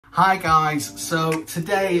Hi guys, so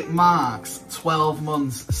today marks 12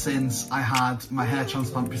 months since I had my hair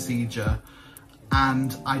transplant procedure,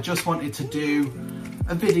 and I just wanted to do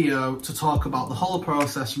a video to talk about the whole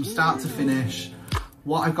process from start to finish.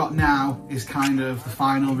 What I've got now is kind of the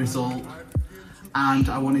final result, and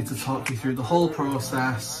I wanted to talk you through the whole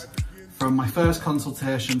process from my first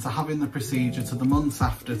consultation to having the procedure to the months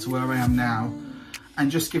after to where I am now, and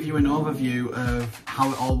just give you an overview of how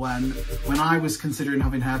it all went. When I was considering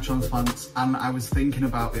having hair transplants, and I was thinking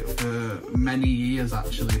about it for many years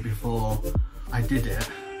actually before I did it,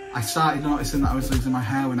 I started noticing that I was losing my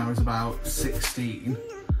hair when I was about 16,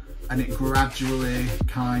 and it gradually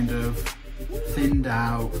kind of thinned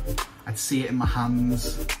out. I'd see it in my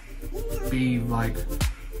hands, be like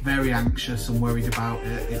very anxious and worried about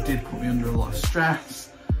it. It did put me under a lot of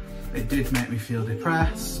stress. It did make me feel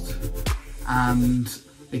depressed. And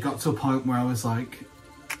it got to a point where I was like,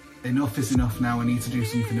 enough is enough now, I need to do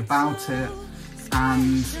something about it.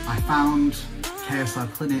 And I found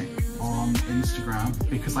KSL Clinic on Instagram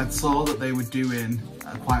because I saw that they were doing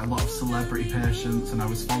quite a lot of celebrity patients, and I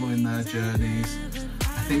was following their journeys.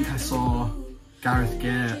 I think I saw Gareth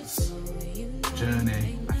Gates'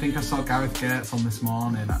 journey. I think I saw Gareth Gates on this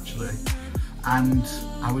morning actually. And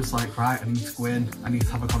I was like, right, I need to go in, I need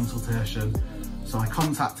to have a consultation. So I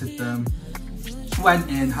contacted them, went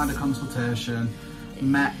in, had a consultation,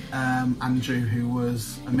 met Andrew, who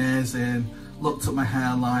was amazing, looked at my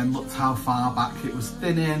hairline, looked how far back it was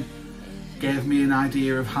thinning, gave me an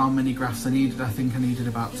idea of how many grafts I needed. I think I needed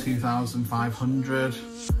about 2,500.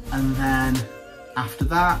 And then after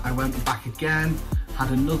that, I went back again,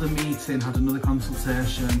 had another meeting, had another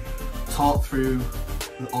consultation, talked through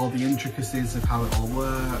all the intricacies of how it all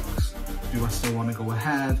works. Do I still want to go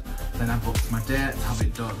ahead? Then I booked my date to have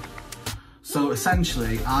it done. So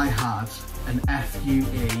essentially I had an FUE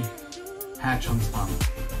hair transplant,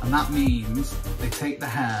 and that means they take the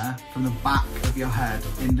hair from the back of your head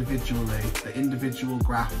individually. The individual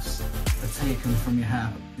grafts are taken from your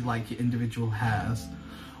hair, like your individual hairs,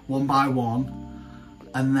 one by one,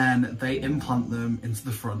 and then they implant them into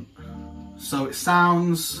the front. So it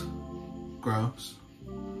sounds gross,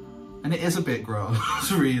 and it is a bit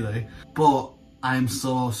gross really, but I am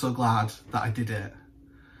so glad that I did it.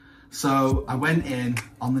 So I went in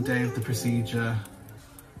on the day of the procedure.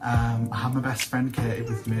 I had my best friend Katie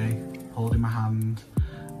with me, holding my hand,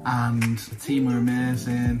 and the team were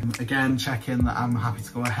amazing. Again, checking that I'm happy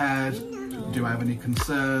to go ahead. Do I have any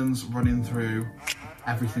concerns? Running through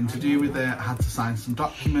everything to do with it. I had to sign some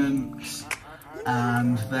documents,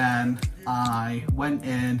 and then I went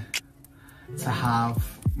in to have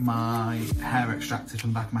my hair extracted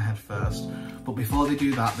from the back of my head first. But before they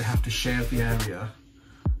do that, they have to shave the area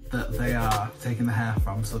that they are taking the hair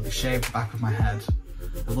from. So they shaved the back of my head.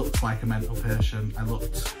 I looked like a mental patient. I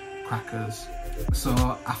looked crackers. So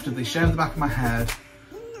after they shaved the back of my head,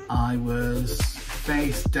 I was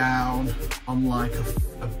face down on like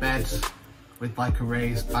a bed with like a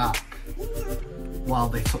raised back while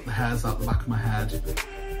they took the hairs out the back of my head.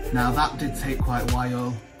 Now that did take quite a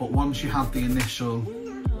while, but once you have the initial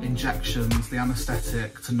injections, the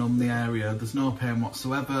anaesthetic to numb the area, there's no pain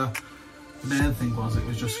whatsoever. The main thing was it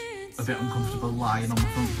was just a bit uncomfortable lying on my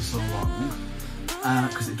front for so long,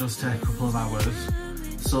 because it does take a couple of hours.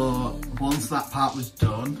 So once that part was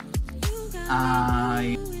done,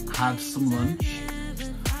 I had some lunch,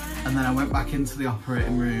 and then I went back into the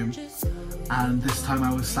operating room, and this time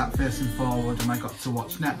I was sat facing forward, and I got to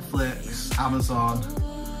watch Netflix, Amazon,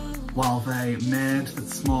 while they made the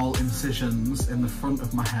small incisions in the front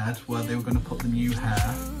of my head where they were going to put the new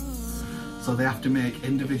hair. So they have to make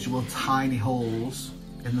individual tiny holes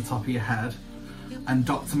in the top of your head. And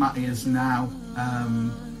Dr. Matty has now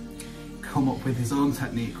come up with his own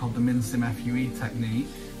technique called the Mincing FUE technique,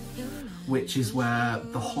 which is where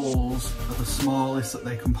the holes are the smallest that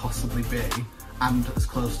they can possibly be, and as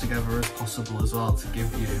close together as possible as well, to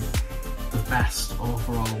give you the best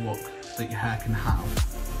overall look that your hair can have.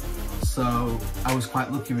 So I was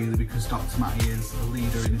quite lucky really, because Dr. Matty is a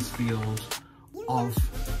leader in his field of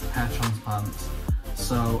hair transplants.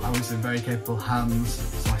 So I was in very capable hands.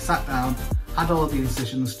 So I sat down, had all of the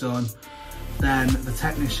incisions done. Then the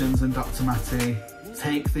technicians and Dr. Matty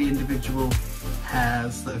take the individual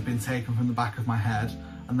hairs that have been taken from the back of my head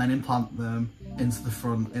and then implant them into the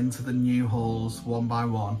front, into the new holes, one by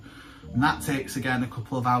one. And that takes again a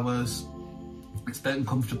couple of hours. It's a bit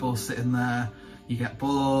uncomfortable sitting there. You get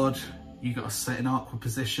bored, you got to sit in awkward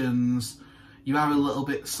positions. You are a little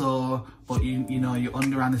bit sore, but you know, you're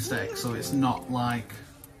under anaesthetic, so it's not like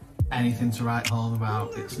anything to write home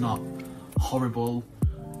about. It's not horrible,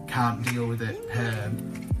 can't deal with it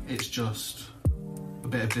pain. It's just a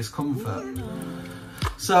bit of discomfort.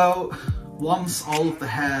 So once all of the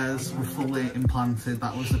hairs were fully implanted,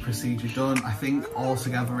 that was the procedure done. I think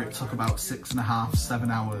altogether it took about 6.5,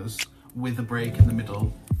 7 hours with a break in the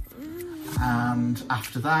middle. And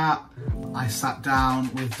after that, I sat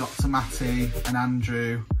down with Dr. Matty and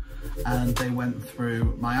Andrew, and they went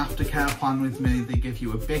through my aftercare plan with me. They give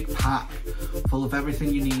you a big pack full of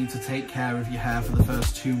everything you need to take care of your hair for the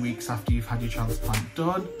first 2 weeks after you've had your transplant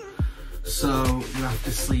done. So you have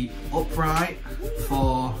to sleep upright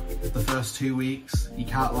for the first 2 weeks. You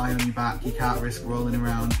can't lie on your back, you can't risk rolling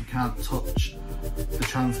around, you can't touch the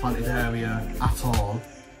transplanted area at all.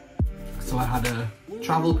 So I had a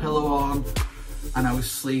travel pillow on and I was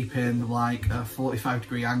sleeping like a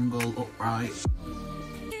 45-degree angle upright,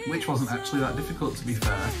 which wasn't actually that difficult, to be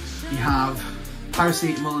fair. You have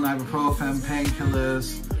paracetamol and ibuprofen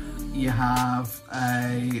painkillers, you have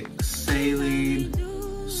a saline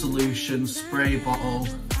solution spray bottle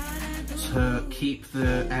to keep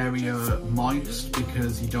the area moist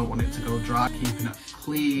because you don't want it to go dry, keeping it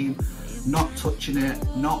clean, not touching it,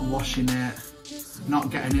 not washing it, not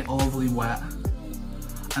getting it overly wet.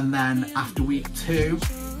 And then after week 2,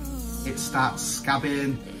 it starts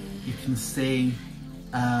scabbing. You can see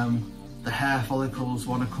the hair follicles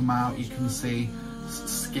want to come out. You can see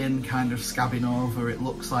skin kind of scabbing over. It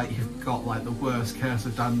looks like you've got like the worst case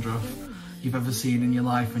of dandruff you've ever seen in your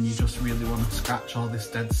life, and you just really want to scratch all this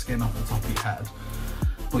dead skin off the top of your head,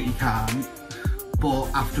 but you can't. But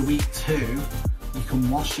after week 2, you can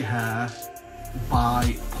wash your hair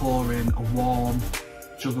by pouring a warm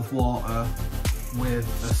jug of water with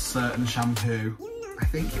a certain shampoo. I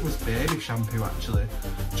think it was baby shampoo actually,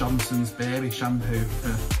 Johnson's baby shampoo,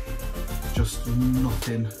 for just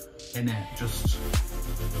nothing in it, just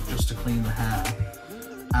to clean the hair.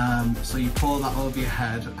 So you pour that over your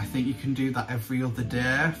head. I think you can do that every other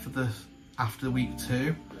day for after week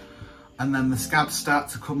 2. And then the scabs start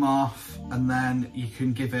to come off, and then you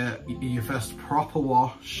can give it your first proper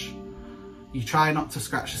wash. You try not to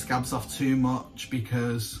scratch the scabs off too much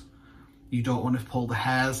because you don't want to pull the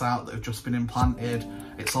hairs out that have just been implanted.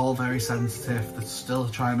 It's all very sensitive. They're still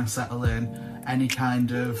trying to settle in. Any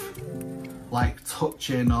kind of like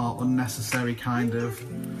touching or unnecessary kind of,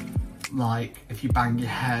 like if you bang your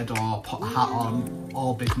head or put a hat on,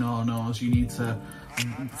 all big no-nos. You need to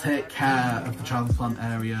take care of the transplant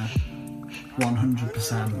area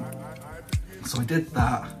 100%. So I did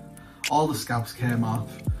that, all the scabs came off,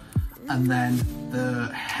 and then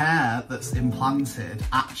the hair that's implanted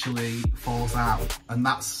actually falls out, and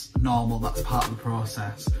that's normal, that's part of the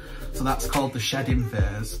process. So that's called the shedding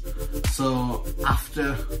phase. So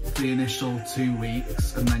after the initial 2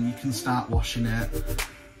 weeks, and then you can start washing it,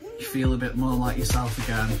 you feel a bit more like yourself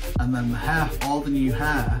again, and then the hair, all the new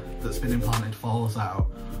hair that's been implanted falls out,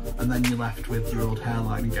 and then you're left with your old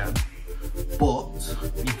hairline again. But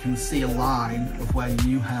you can see a line of where your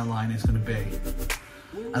new hairline is going to be.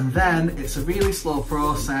 And then it's a really slow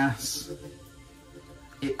process.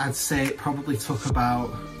 I'd say it probably took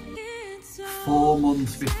about 4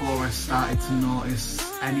 months before I started to notice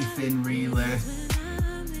anything really.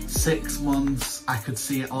 6 months, I could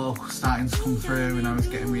see it all starting to come through and I was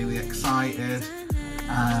getting really excited.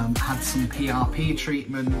 Had some PRP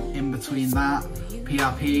treatment in between that.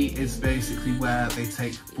 PRP is basically where they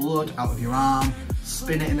take blood out of your arm,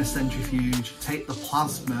 spin it in a centrifuge, take the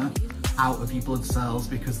plasma out of your blood cells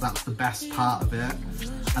because that's the best part of it,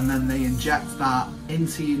 and then they inject that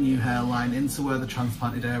into your new hairline, into where the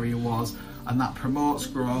transplanted area was, and that promotes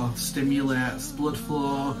growth, stimulates blood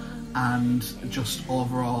flow, and just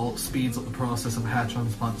overall speeds up the process of a hair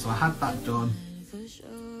transplant. So I had that done.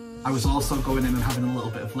 I was also going in and having a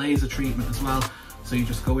little bit of laser treatment as well. So you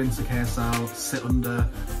just go into KSL, sit under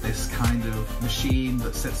this kind of machine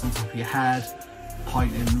that sits on top of your head,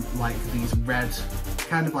 pointing like these red,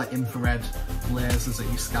 kind of like infrared lasers at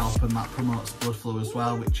your scalp, and that promotes blood flow as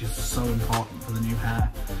well, which is so important for the new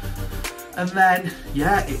hair. And then,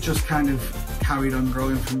 yeah, it just kind of carried on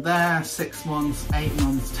growing from there. 6 months, 8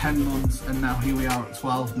 months, 10 months, and now here we are at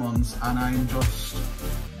 12 months, and I'm just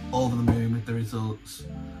over the moon with the results.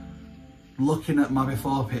 Looking at my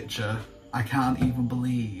before picture, I can't even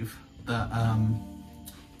believe that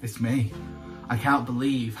it's me. I can't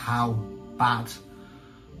believe how bad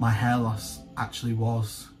my hair loss actually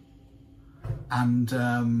was. And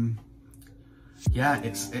yeah,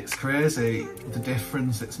 it's crazy the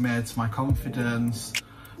difference it's made to my confidence,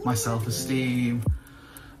 my self-esteem.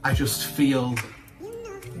 I just feel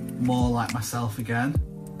more like myself again.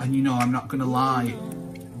 And you know, I'm not gonna lie,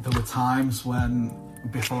 there were times when,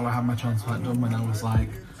 before I had my transplant done, when I was like,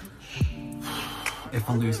 if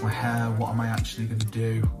I lose my hair, what am I actually gonna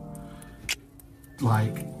do?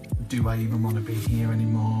 like, do I even want to be here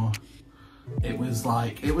anymore? It was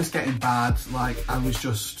like, it was getting bad. Like, I was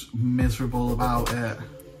just miserable about it.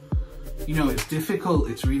 You know, it's difficult,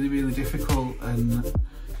 it's really, really difficult, and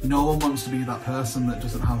no one wants to be that person that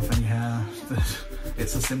doesn't have any hair.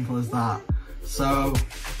 It's as simple as that. So,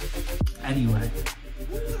 anyway,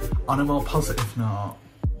 on a more positive note,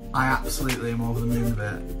 I absolutely am over the moon with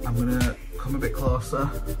it. I'm gonna come a bit closer.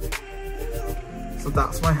 So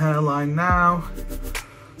that's my hairline now.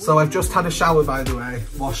 So I've just had a shower, by the way,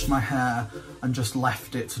 washed my hair and just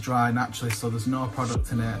left it to dry naturally, so there's no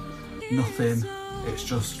product in it, nothing, it's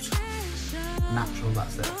just natural,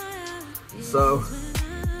 that's it. So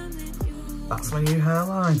that's my new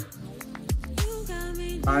hairline.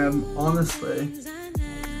 I am honestly,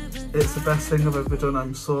 it's the best thing I've ever done.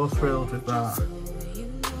 I'm so thrilled with that.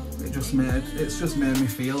 It's just made me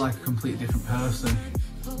feel like a completely different person.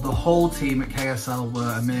 The whole team at KSL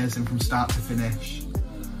were amazing from start to finish.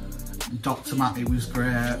 Dr. Matty was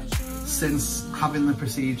great. Since having the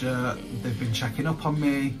procedure, they've been checking up on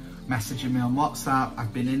me, messaging me on WhatsApp.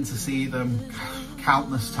 I've been in to see them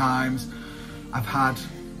countless times. I've had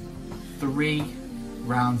 3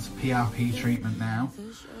 rounds of PRP treatment now,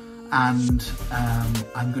 and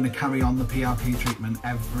I'm going to carry on the PRP treatment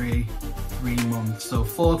every 3 months. So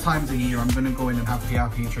 4 times a year I'm going to go in and have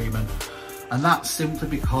PRP treatment, and that's simply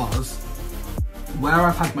because where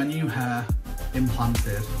I've had my new hair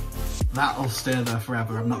implanted, that'll stay there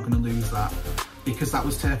forever. I'm not going to lose that, because that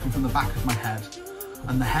was taken from the back of my head,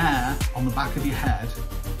 and the hair on the back of your head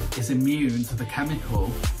is immune to the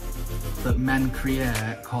chemical that men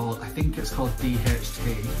create called, I think it's called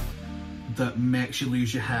DHT, that makes you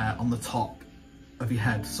lose your hair on the top of your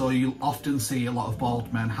head. So you'll often see a lot of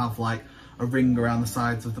bald men have like a ring around the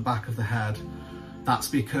sides of the back of the head. That's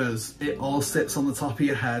because it all sits on the top of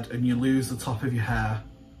your head and you lose the top of your hair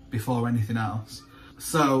before anything else.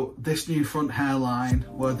 So this new front hairline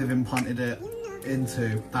where they've implanted it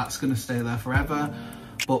into, that's going to stay there forever.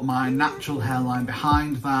 But my natural hairline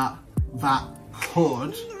behind that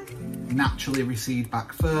could naturally recede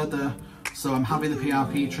back further. So I'm having the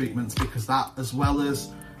PRP treatments because that, as well as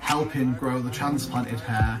helping grow the transplanted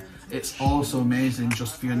hair, it's also amazing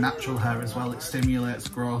just for your natural hair as well. It stimulates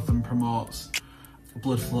growth and promotes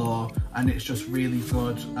blood flow, and it's just really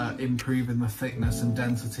good at improving the thickness and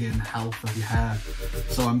density and health of your hair.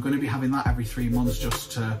 So I'm going to be having that every 3 months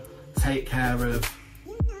just to take care of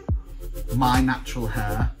my natural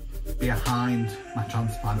hair behind my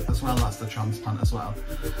transplant, as well as the transplant as well.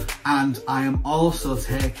 And I am also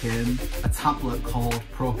taking a tablet called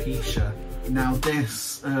Propecia. Now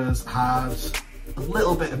this has had a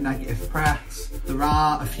little bit of negative press. There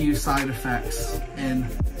are a few side effects in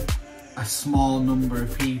a small number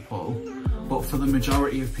of people, but for the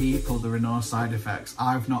majority of people there are no side effects.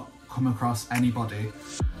 I've not come across anybody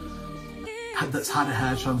that's had a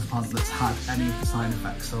hair transplant that's had any of the side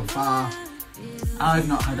effects so far. I've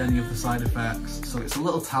not had any of the side effects. So it's a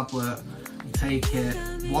little tablet, you take it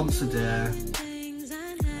once a day.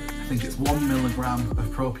 I think it's 1 milligram of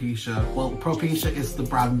Propecia. Well, Propecia is the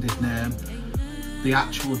branded name. The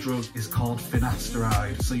actual drug is called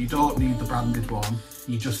finasteride, so you don't need the branded one,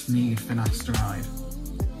 you just need finasteride.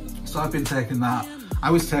 So I've been taking that.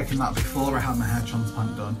 I was taking that before I had my hair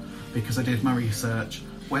transplant done, because I did my research,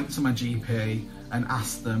 went to my GP and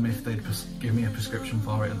asked them if they'd give me a prescription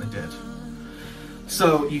for it, and they did.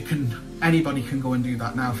 So anybody can go and do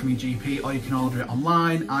that now from your GP, or you can order it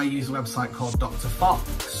online. I use a website called Dr.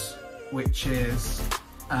 Fox, which is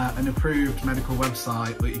an approved medical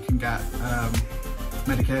website that you can get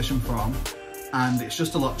medication from, and it's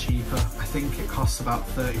just a lot cheaper. I think it costs about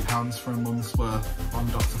 £30 for a month's worth on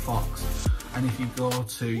Dr. Fox, and if you go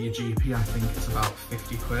to your GP I think it's about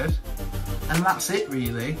 50 quid, and that's it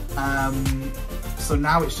really. So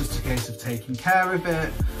now it's just a case of taking care of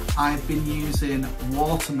it. I've been using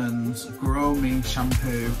Waterman's Grow Me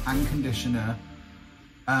shampoo and conditioner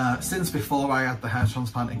since before I had the hair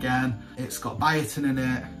transplant again. It's got biotin in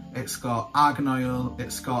it, it's got argan oil,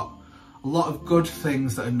 it's got a lot of good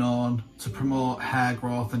things that are known to promote hair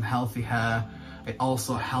growth and healthy hair. It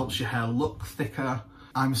also helps your hair look thicker.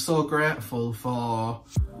 I'm so grateful for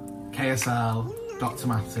KSL, Dr.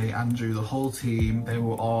 Matty, Andrew, the whole team. They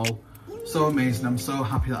were all so amazing. I'm so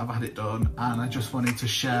happy that I've had it done, and I just wanted to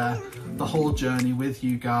share the whole journey with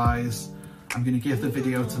you guys. I'm going to give the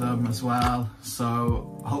video to them as well,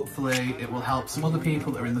 so hopefully it will help some other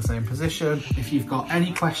people that are in the same position. If you've got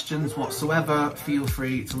any questions whatsoever, feel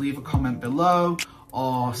free to leave a comment below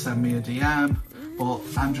or send me a DM. But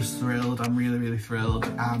I'm just thrilled, I'm really, really thrilled,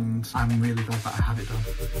 and I'm really glad that I had it done.